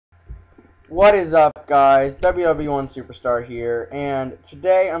What is up, guys? WW1 Superstar here, and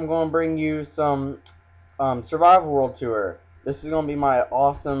today I'm going to bring you some Survival World Tour. This is going to be my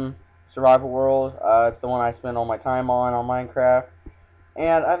awesome Survival World. It's the one I spend all my time on Minecraft,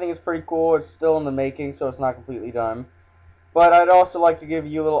 and I think it's pretty cool. It's still in the making, so it's not completely done. But I'd also like to give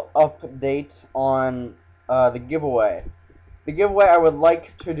you a little update on the giveaway. The giveaway I would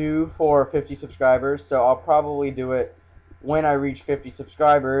like to do for 50 subscribers, so I'll probably do it when I reach 50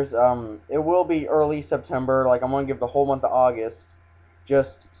 subscribers. It will be early September. Like, I'm going to give the whole month of August,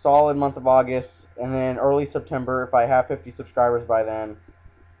 just solid month of August, and then early September, if I have 50 subscribers by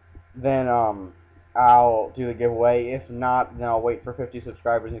then I'll do the giveaway. If not, then I'll wait for 50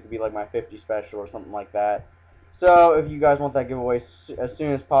 subscribers, and it could be like my 50 special or something like that. So if you guys want that giveaway as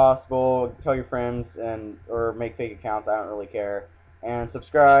soon as possible, tell your friends or make fake accounts. I don't really care. And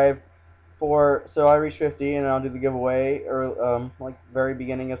subscribe so I reach 50, and I'll do the giveaway like very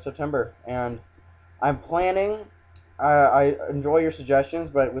beginning of September. And I'm planning. I enjoy your suggestions,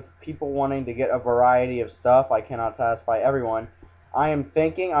 but with people wanting to get a variety of stuff, I cannot satisfy everyone. I am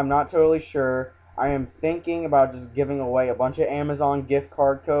thinking. I'm not totally sure. I am thinking about just giving away a bunch of Amazon gift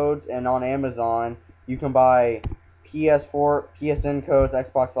card codes, and on Amazon you can buy PS4, PSN codes,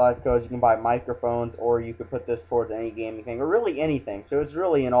 Xbox Live codes. You can buy microphones, or you could put this towards any gaming thing, or really anything. So it's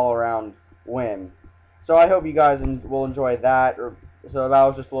really an all-around win. So I hope you guys will enjoy that. So that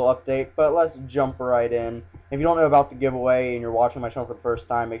was just a little update, but let's jump right in. If you don't know about the giveaway and you're watching my channel for the first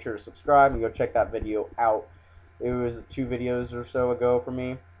time, make sure to subscribe and go check that video out. It was 2 videos or so ago for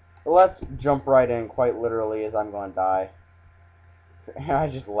me. But let's jump right in, quite literally, as I'm going to die. And I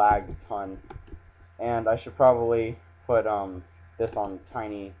just lagged a ton. And I should probably put this on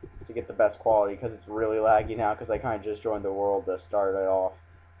tiny to get the best quality, because it's really laggy now, because I kind of just joined the world to start it off.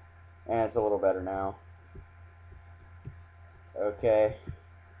 And it's a little better now. Okay.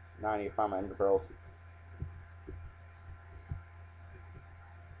 Now I need to find my ender pearls.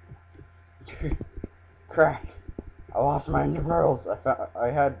 Crap. I lost my ender pearls. I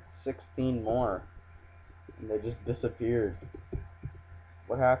had 16 more. And they just disappeared.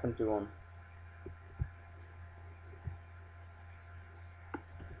 What happened to them?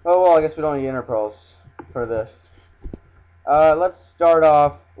 Oh well, I guess we don't need ender pearls for this. Let's start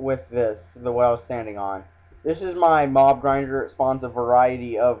off with this, what I was standing on. This is my mob grinder. It spawns a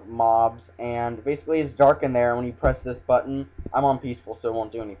variety of mobs, and basically it's dark in there. When you press this button, I'm on peaceful, so it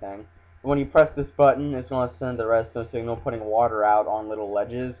won't do anything. When you press this button, it's going to send a redstone signal, putting water out on little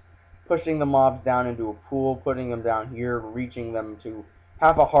ledges, pushing the mobs down into a pool, putting them down here, reaching them to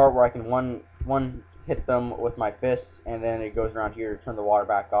half a heart where I can one hit them with my fists, and then it goes around here to turn the water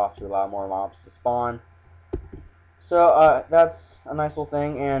back off to allow more mobs to spawn. So that's a nice little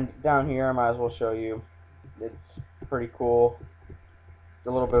thing, and down here I might as well show you. It's pretty cool. It's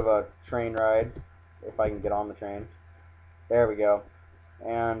a little bit of a train ride, if I can get on the train. There we go.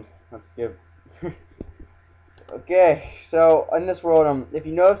 And let's give... Okay, so in this world, if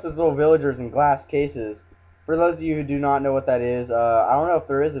you notice those little villagers in glass cases, for those of you who do not know what that is, I don't know if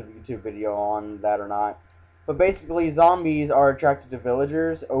there is a YouTube video on that or not. But basically, zombies are attracted to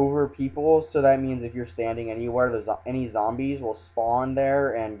villagers over people, so that means if you're standing anywhere, any zombies will spawn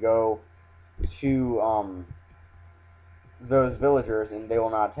there and go to those villagers, and they will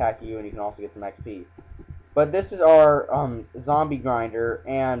not attack you, and you can also get some XP. But this is our zombie grinder,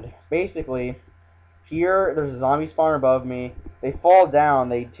 and basically, here there's a zombie spawner above me. They fall down.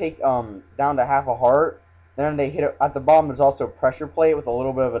 They take down to half a heart. Then they hit it at the bottom. There's also a pressure plate with a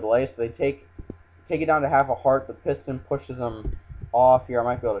little bit of a delay, so they take it down to half a heart. The piston pushes them off here. I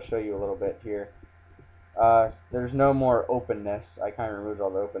might be able to show you a little bit here. There's no more openness. I kind of removed all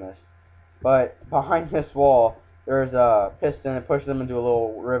the openness. But behind this wall, there's a piston that pushes them into a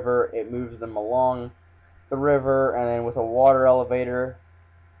little river. It moves them along the river, and then with a water elevator,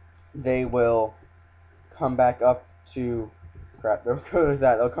 they will come back up to... Crap, there's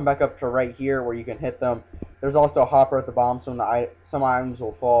that. They'll come back up to right here where you can hit them. There's also a hopper at the bottom, so some items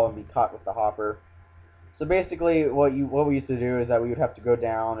will fall and be caught with the hopper. So basically, what we used to do is that we would have to go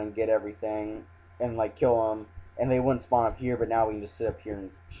down and get everything and like kill them, and they wouldn't spawn up here. But now we can just sit up here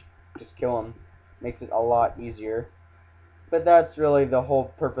and just kill them. Makes it a lot easier. But that's really the whole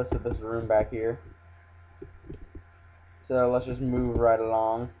purpose of this room back here. So let's just move right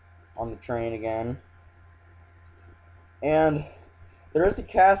along on the train again. And there is a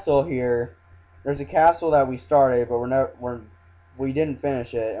castle here. There's a castle that we started, but we didn't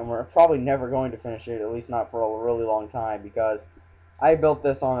finish it, and we're probably never going to finish it, at least not for a really long time, because I built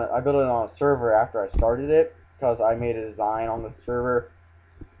it on a server after I started it, because I made a design on the server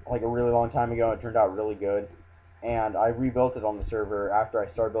like a really long time ago, and it turned out really good. and I rebuilt it on the server after I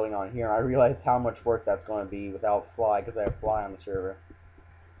started building on here. And I realized how much work that's going to be without Fly, because I have Fly on the server.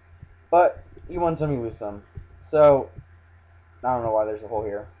 But you win some, you lose some. So I don't know why there's a hole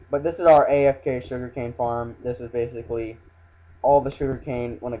here. But this is our AFK sugarcane farm. This is basically all the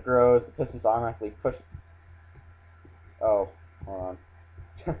sugarcane. When it grows, the pistons automatically push. Oh, hold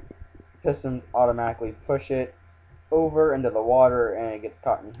on. Pistons automatically push it over into the water, and it gets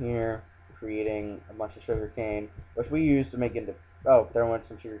caught in here, creating a bunch of sugarcane, which we use to make into. Oh, there went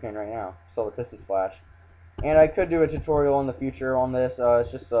some sugarcane right now. Saw the pistons flash. And I could do a tutorial in the future on this.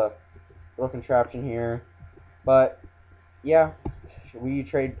 It's just a little contraption here, but yeah, we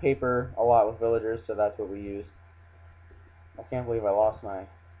trade paper a lot with villagers, so that's what we use. I can't believe I lost my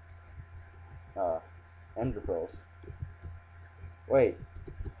ender pearls. Wait.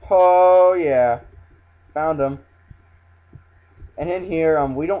 Oh yeah, found them. And in here,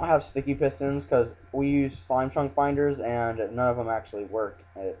 we don't have sticky pistons because we use slime chunk binders and none of them actually work.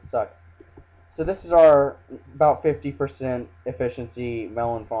 And it sucks. So this is our about 50% efficiency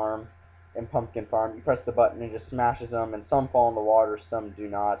melon farm and pumpkin farm. You press the button and it just smashes them, and some fall in the water, some do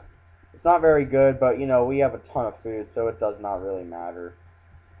not. It's not very good, but you know, we have a ton of food, so it does not really matter.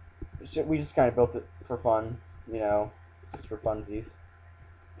 We just kind of built it for fun, you know, just for funsies.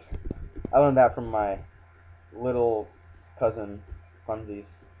 I learned that from my little cousin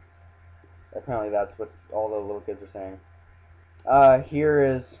funsies. Apparently that's what all the little kids are saying. Here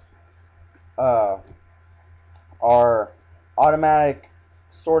is our automatic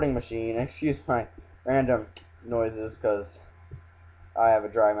sorting machine. Excuse my random noises because I have a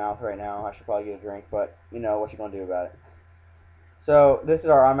dry mouth right now. I should probably get a drink, but you know what you're gonna do about it. So this is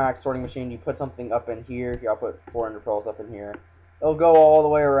our automatic sorting machine. You put something up in here. Here, I'll put 400 pearls up in here. It'll go all the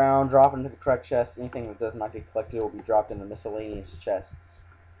way around, drop into the correct chest. Anything that does not get collected will be dropped into miscellaneous chests.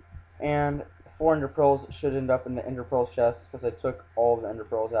 And 400 pearls should end up in the ender pearls chest because I took all of the ender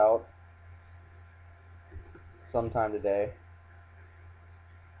pearls out sometime today.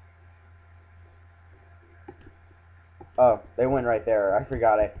 Oh, they went right there. I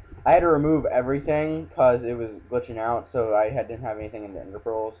forgot it. I had to remove everything because it was glitching out, so didn't have anything in the ender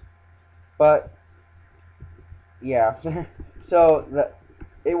pearls. But yeah, so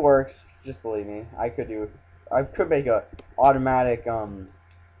it works. Just believe me. I could make a automatic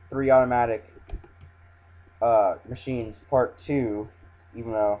 3 automatic machines part 2,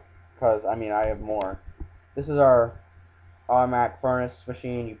 even though because I mean I have more. This is our automatic furnace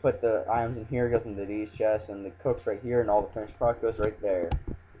machine. You put the items in here, it goes into these chests, and it cooks right here, and all the finished product goes right there.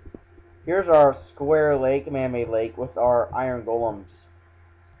 Here's our square lake, man-made lake, with our iron golems.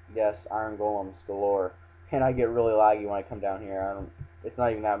 Yes, iron golems galore. And I get really laggy when I come down here. It's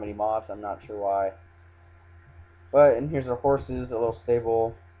not even that many mobs. I'm not sure why. But and here's our horses, a little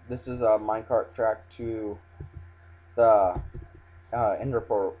stable. This is a minecart track to the Ender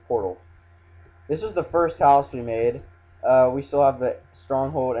portal. This was the first house we made. We still have the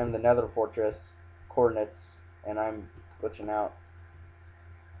stronghold and the nether fortress coordinates, and I'm glitching out.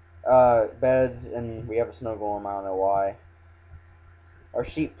 Beds, and we have a snow golem, I don't know why. Our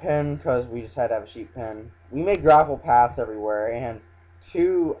sheep pen, because we just had to have a sheep pen. We made gravel paths everywhere, and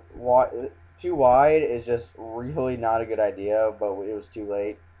too wide is just really not a good idea, but it was too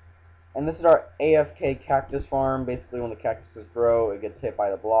late. And this is our AFK cactus farm. Basically, when the cactuses grow, it gets hit by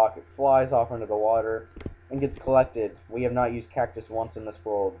the block, it flies off into the water, and gets collected. We have not used cactus once in this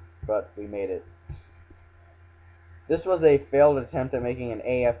world, but we made it. This was a failed attempt at making an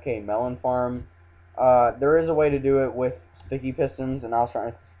AFK melon farm. There is a way to do it with sticky pistons, and I was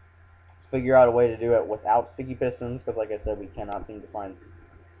trying to figure out a way to do it without sticky pistons, because like I said, we cannot seem to find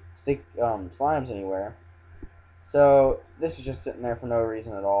slimes anywhere. So this is just sitting there for no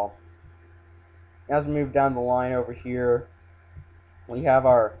reason at all. As we move down the line over here, we have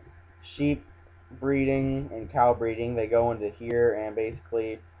our sheep breeding and cow breeding. They go into here, and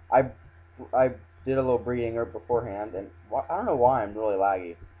basically I did a little breeding right beforehand, and I don't know why I'm really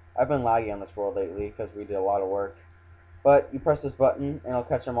laggy. I've been laggy on this world lately because we did a lot of work. But you press this button and it'll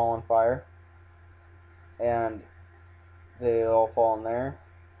catch them all on fire, and they all fall in there,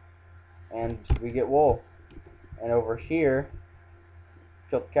 and we get wool. And over here,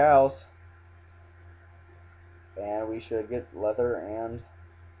 kill the cows, and we should get leather and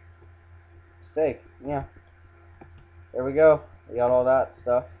steak. Yeah, there we go. We got all that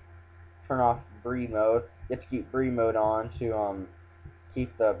stuff. Turn off breed mode. You have to keep breed mode on to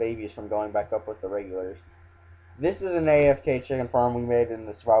keep the babies from going back up with the regulars. This is an AFK chicken farm we made in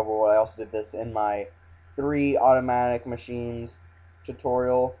the survival world. I also did this in my 3 automatic machines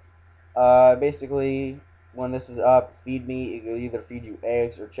tutorial. Basically, when this is up, feed me. It will either feed you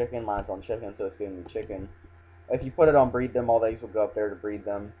eggs or chicken. Mine's on chicken, so it's giving me chicken. If you put it on breed them, all the eggs will go up there to breed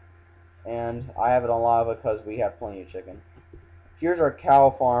them. And I have it on lava because we have plenty of chicken. Here's our cow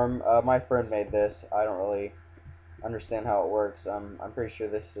farm. My friend made this. I don't really understand how it works. I'm pretty sure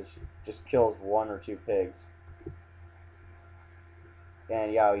this just kills 1 or 2 pigs.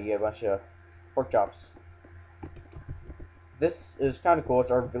 And yeah, you get a bunch of pork chops. This is kind of cool.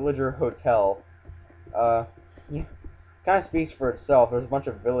 It's our villager hotel. Yeah, kind of speaks for itself. There's a bunch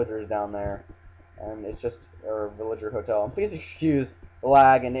of villagers down there, and it's just our villager hotel. And please excuse the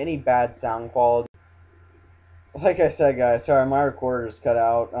lag and any bad sound quality. Like I said, guys, sorry, my recorder just cut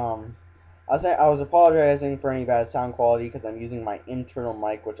out. I was apologizing for any bad sound quality because I'm using my internal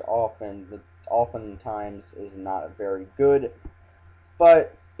mic, which oftentimes is not very good.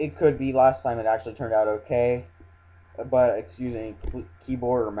 But it could be. Last time it actually turned out okay. But excuse any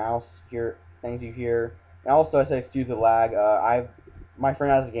keyboard or mouse things you hear. And also, I said excuse the lag. My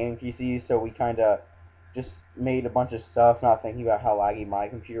friend has a gaming PC, so we kind of just made a bunch of stuff, not thinking about how laggy my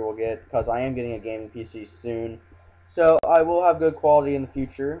computer will get, because I am getting a gaming PC soon. So I will have good quality in the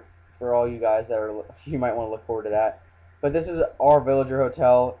future for all you guys that are. You might want to look forward to that. But this is our villager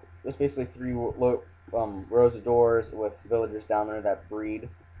hotel. It's basically 3 rows of doors with villagers down there that breed.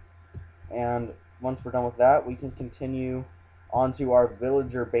 And once we're done with that, we can continue onto our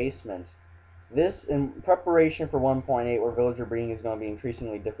villager basement. This, in preparation for 1.8, where villager breeding is going to be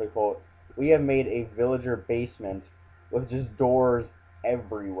increasingly difficult, we have made a villager basement with just doors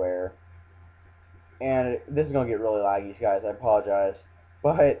everywhere. And this is going to get really laggy, guys. I apologize.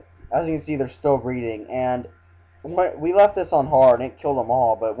 But as you can see, they're still breeding. And we left this on hard, and it killed them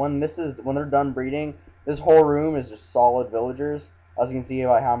all. But when they're done breeding, this whole room is just solid villagers. As you can see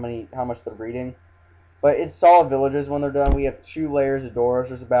by how much they're breeding. But it's solid villagers when they're done. We have 2 layers of doors.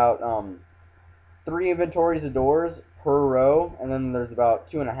 There's about 3 inventories of doors per row, and then there's about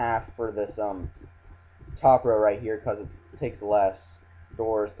 2.5 for this top row right here because it takes less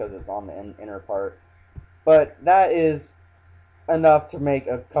doors because it's on the inner part. But that is enough to make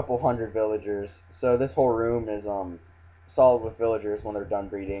a couple hundred villagers. So this whole room is solid with villagers when they're done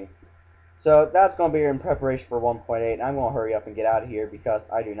breeding. So that's going to be in preparation for 1.8. I'm going to hurry up and get out of here because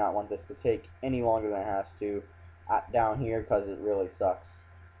I do not want this to take any longer than it has to down here because it really sucks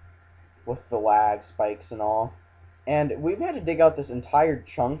with the lag spikes and all. And we've had to dig out this entire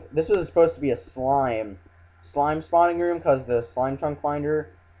chunk. This was supposed to be a slime spawning room because the slime chunk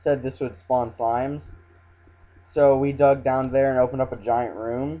finder said this would spawn slimes. So we dug down there and opened up a giant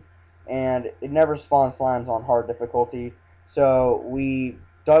room, and it never spawned slimes on hard difficulty. So we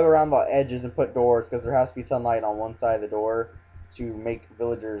dug around the edges and put doors because there has to be sunlight on one side of the door to make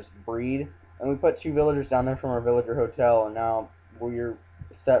villagers breed. And we put 2 villagers down there from our villager hotel, and now we're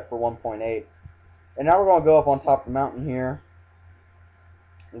set for 1.8. And now we're going to go up on top of the mountain here,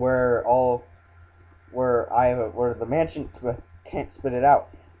 where the mansion can't spit it out.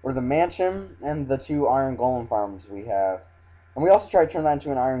 Where the mansion and the 2 iron golem farms we have. And we also tried to turn that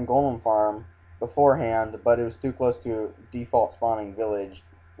into an iron golem farm beforehand, but it was too close to default spawning village,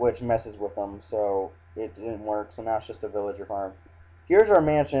 which messes with them, so it didn't work. So now it's just a villager farm. Here's our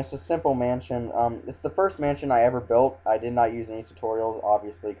mansion. It's a simple mansion. It's the first mansion I ever built. I did not use any tutorials,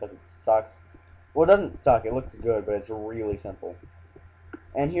 obviously, because it sucks. Well, it doesn't suck. It looks good, but it's really simple.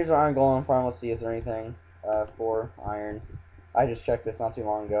 And here's our iron golem farm. Let's see, is there anything for iron? I just checked this not too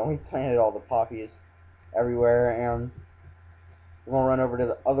long ago. We planted all the poppies everywhere, and we're going to run over to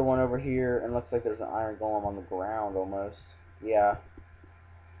the other one over here, and looks like there's an iron golem on the ground almost. Yeah.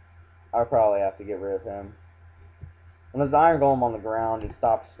 I'll probably have to get rid of him. When there's an iron golem on the ground, it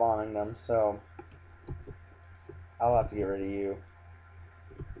stops spawning them, so I'll have to get rid of you.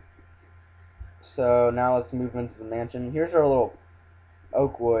 So now let's move into the mansion. Here's our little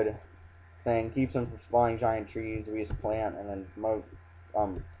oak wood thing. Keeps them from spawning giant trees. We just plant and then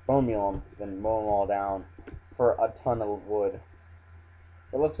bone meal them, then mow them all down for a ton of wood.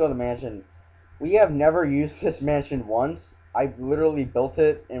 But let's go to the mansion. We have never used this mansion once. I literally built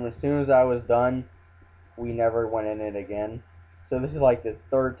it, and as soon as I was done, we never went in it again. So this is like the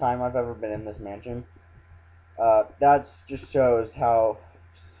 3rd time I've ever been in this mansion. That just shows how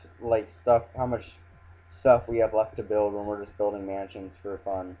much stuff we have left to build when we're just building mansions for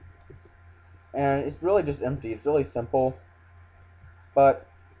fun. And it's really just empty. It's really simple. But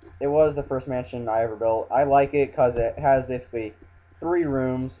it was the first mansion I ever built. I like it because it has basically 3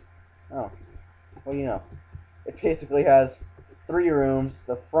 rooms. Oh, what do you know? It basically has 3 rooms.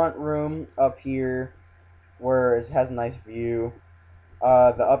 The front room up here, where it has a nice view.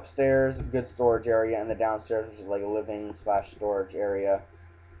 The upstairs, good storage area, and the downstairs, which is like a living/storage area.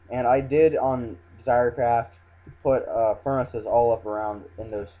 And I did on DesireCraft put furnaces all up around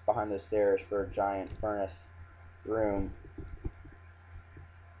behind those stairs for a giant furnace. room.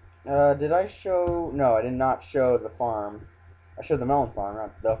 Did I show? No, I did not show the farm. I showed the melon farm,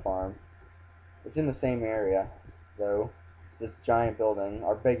 not the farm. It's in the same area, though. It's this giant building,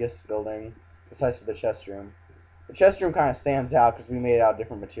 our biggest building, besides for the chest room. The chest room kind of stands out because we made it out of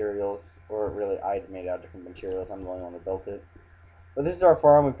different materials. Or really, I made it out of different materials. I'm the only one that built it. But this is our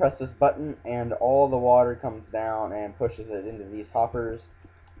farm. We press this button, and all the water comes down and pushes it into these hoppers.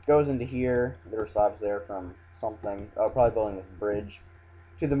 Goes into here. There are slabs there from something. Oh, probably building this bridge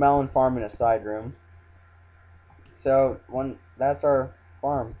to the melon farm in a side room. So that's our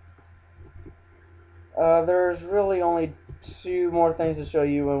farm. There's really only two more things to show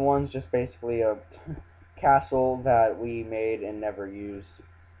you, and one's just basically a castle that we made and never used.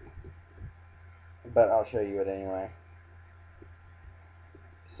 But I'll show you it anyway.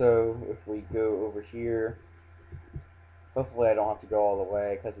 So if we go over here, hopefully I don't have to go all the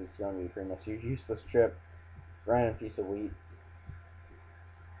way because it's going to be pretty much a useless trip. Random piece of wheat.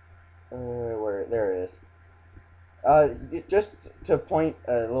 There it is. Just to point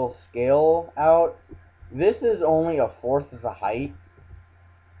a little scale out, this is only a fourth of the height,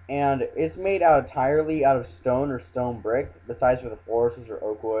 and it's made entirely out of stone or stone brick, besides for the floors, which are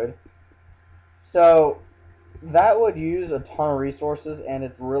oak wood. So that would use a ton of resources, and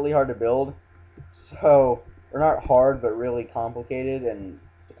it's really hard to build. So, or not hard, but really complicated and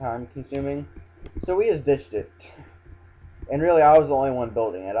time consuming. So we just ditched it. And really, I was the only one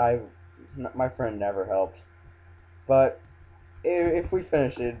building it. My friend never helped. But if we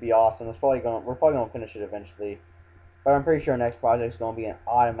finish it, it'd be awesome. We're probably gonna finish it eventually. But I'm pretty sure our next project is gonna be an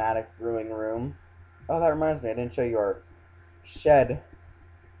automatic brewing room. Oh, that reminds me, I didn't show you our shed.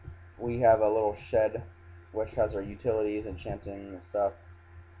 We have a little shed which has our utilities, enchanting and stuff.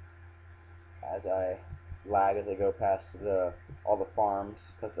 As I lag as I go past all the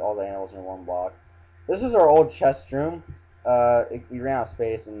farms, because all the animals are in one block. This was our old chest room. We ran out of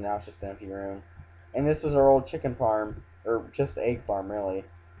space, and now it's just an empty room. And this was our old chicken farm, or just the egg farm, really.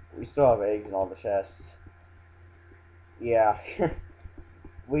 We still have eggs in all the chests. Yeah,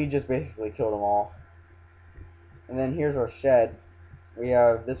 we just basically killed them all. And then here's our shed.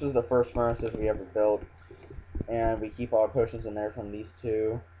 This was the first furnaces we ever built, and we keep all our potions in there from these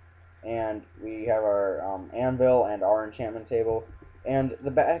two. And we have our anvil and our enchantment table. And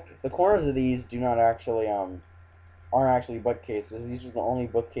the corners of these aren't actually bookcases. These are the only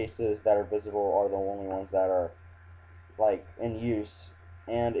bookcases that are visible, are the only ones that are like in use.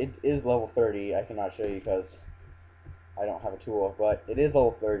 And it is level 30. I cannot show you because I don't have a tool, but it is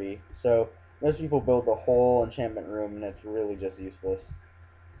level 30. So most people build the whole enchantment room, and it's really just useless.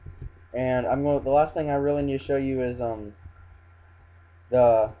 And the last thing I really need to show you is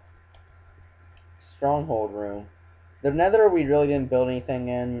the stronghold room. The nether we really didn't build anything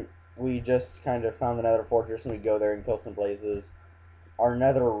in. We just kind of found the nether fortress, and we go there and kill some blazes. Our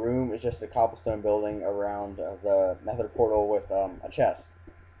nether room is just a cobblestone building around the nether portal with a chest.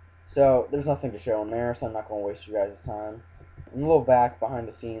 So there's nothing to show in there, so I'm not going to waste you guys' time. I'm a little back behind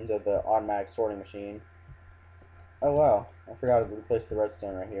the scenes of the automatic sorting machine. Oh wow, I forgot to replace the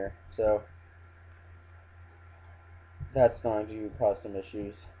redstone right here. So that's going to cause some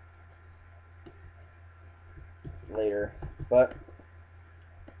issues later. But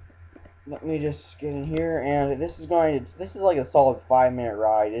let me just get in here, and this is like a solid 5-minute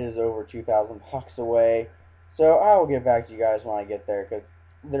ride. It is over 2,000 blocks away. So I will get back to you guys when I get there, because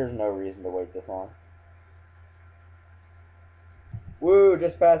there's no reason to wait this long. Woo,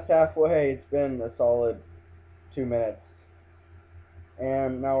 just past halfway. It's been a solid 2 minutes.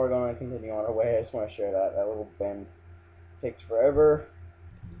 And now we're going to continue on our way. I just want to share that little bend. Takes forever.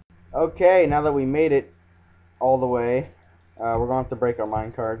 Okay, now that we made it all the way, we're going to have to break our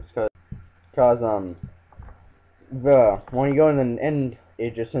mine cards, because when you go in the end,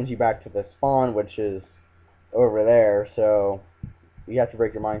 it just sends you back to the spawn, which is over there. So you have to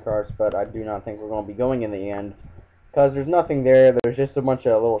break your mine cards, but I do not think we're going to be going in the end, because there's nothing there. There's just a bunch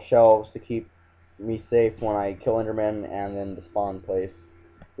of little shelves to keep me safe when I kill Endermen, and then the spawn place.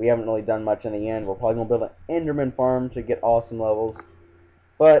 We haven't really done much in the end. We're probably going to build an Enderman farm to get awesome levels.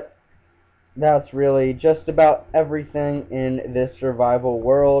 But that's really just about everything in this survival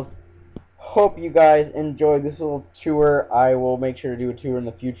world. Hope you guys enjoyed this little tour. I will make sure to do a tour in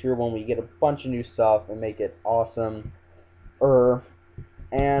the future when we get a bunch of new stuff and make it awesome.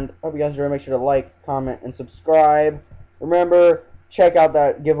 And hope you guys enjoy. Make sure to like, comment, and subscribe. Remember, check out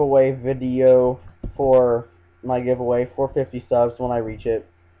that giveaway video for my giveaway for 50 subs when I reach it.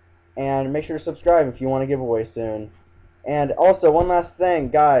 And make sure to subscribe if you want a giveaway soon. And also, one last thing,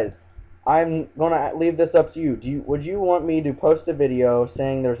 guys. I'm going to leave this up to you. Would you want me to post a video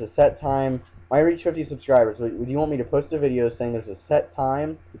saying there's a set time I reach 50 subscribers, would you want me to post a video saying there's a set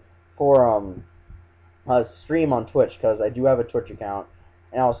time for a stream on Twitch? Because I do have a Twitch account,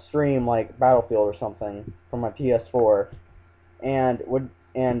 and I'll stream like Battlefield or something from my PS4,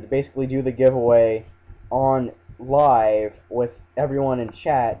 and basically do the giveaway on live with everyone in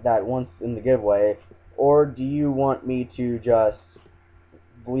chat that wants in the giveaway. Or do you want me to just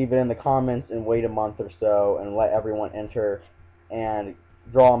leave it in the comments and wait a month or so and let everyone enter and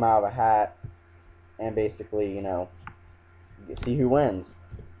draw them out of a hat and basically, you know, see who wins?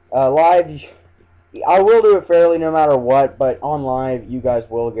 Live, I will do it fairly no matter what, but on live, you guys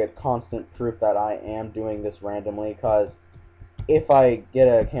will get constant proof that I am doing this randomly, because if I get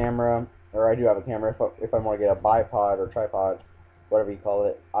a camera, or I do have a camera, if I want to get a bipod or tripod, whatever you call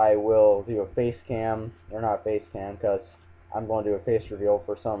it, I will do a face cam, or not face cam, because I'm going to do a face reveal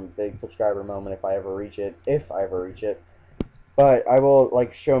for some big subscriber moment if I ever reach it, but I will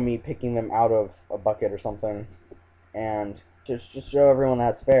like show me picking them out of a bucket or something, and just show everyone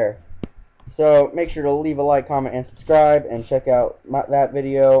that's fair. So make sure to leave a like, comment, and subscribe, and check out that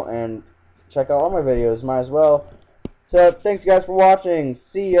video, and check out all my videos, might as well. So thanks guys for watching,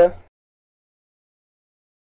 see ya.